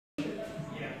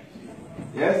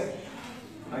Yes?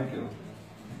 Thank you.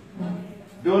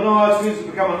 Do you know how it feels to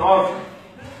become an orphan?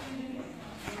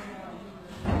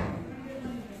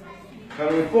 Can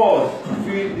we pause to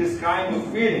feel this kind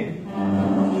of feeling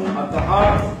at the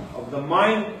heart of the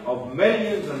mind of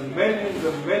millions and millions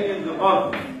and millions of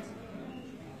orphans?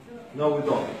 No, we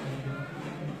don't.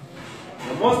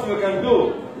 The most we can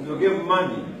do is to give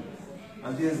money,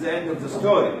 and this is the end of the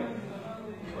story.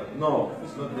 But no,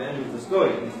 it's not the end of the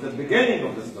story. It's the beginning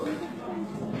of the story.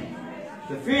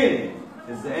 The feeling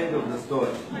is the end of the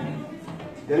story.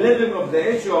 The living of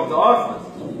the issue of the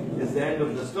orphans is the end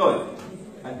of the story.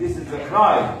 And this is the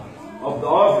cry of the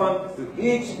orphan to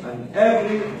each and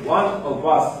every one of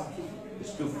us,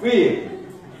 is to feel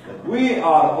that we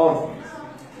are orphans,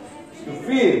 is to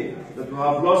feel that we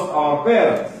have lost our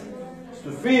parents, is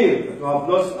to feel that we have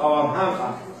lost our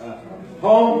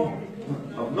home,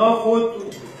 of no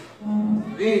food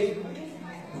to eat,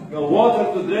 no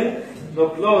water to drink, no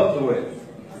clothes to wear.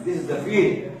 This is the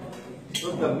feeling. It's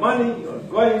not the money you are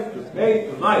going to pay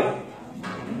tonight.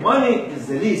 Money is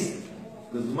the least,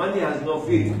 because money has no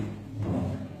feeling.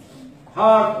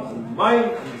 Heart and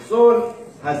mind and soul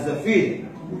has the feeling.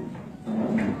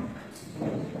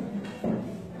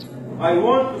 I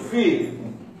want to feel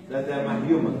that I'm a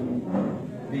human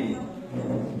being.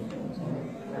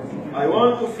 I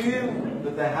want to feel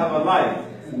that I have a life.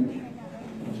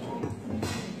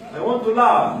 I want to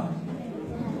laugh.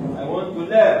 I want to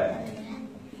learn.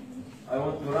 I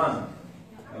want to run.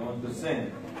 I want to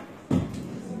sing.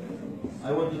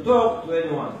 I want to talk to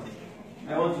anyone.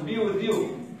 I want to be with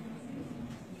you.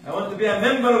 I want to be a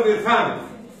member of your family.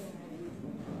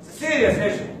 It's a serious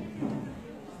issue.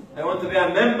 I want to be a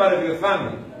member of your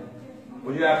family.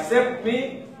 Would you accept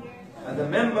me as a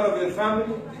member of your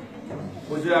family?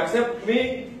 Would you accept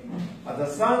me as a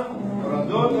son or a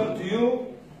daughter to you?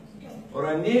 Or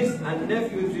a niece and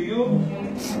nephew to you?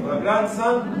 Or a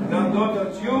grandson, granddaughter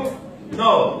to you?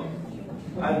 No.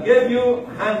 I'll give you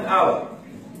a hand out.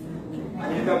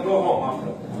 And you can go home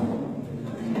after.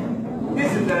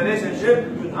 This is the relationship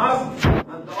between us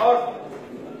and the orphan.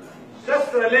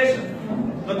 Just a relation,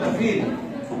 not a feeling.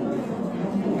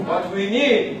 What we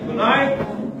need tonight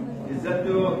is that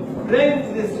to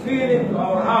bring this feeling to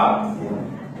our hearts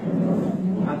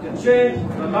and to change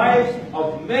the lives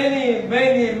of many,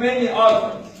 many, many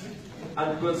orphans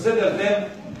and consider them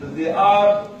that they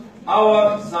are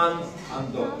our sons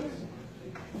and daughters.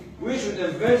 We should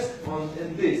invest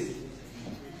in this.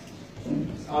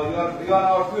 You are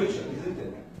our future, isn't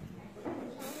it?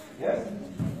 Yes?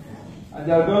 And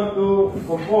they are going to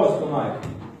compose tonight.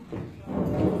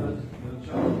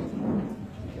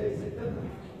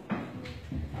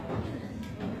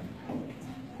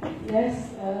 Yes,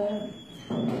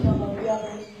 we are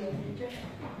in the future.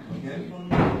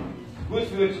 Good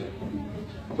future.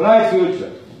 Bright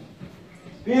future.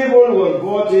 People were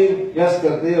voting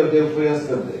yesterday or day before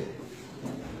yesterday.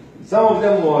 Some of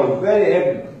them were very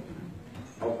ignorant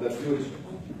of the future.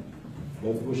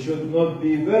 But we should not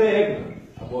be very ignorant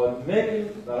about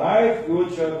making the right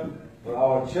future for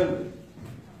our children.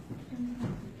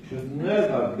 We should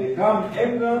never become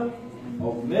ignorant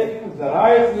of making the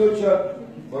right future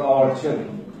for our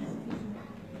children.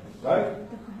 Right?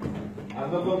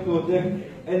 I'm not going to take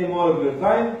any more of your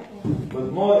time,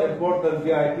 but more important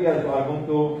VIPs are going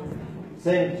to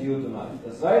sing to you tonight.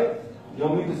 That's right? You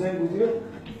want me to sing with you?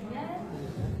 Yes.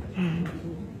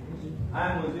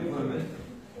 I'm with you for a minute.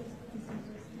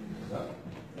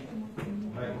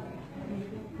 Right.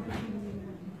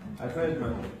 I finished my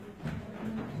book.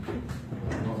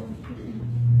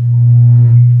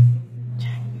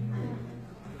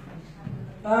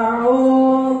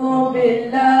 أعوذ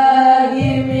بالله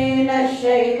من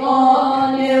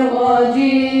الشيطان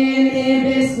الرجيم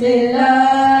بسم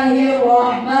الله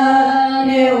الرحمن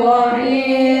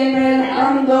الرحيم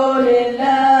الحمد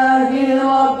لله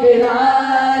رب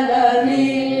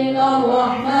العالمين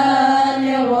الرحمن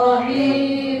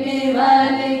الرحيم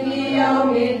مالك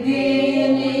يوم الدين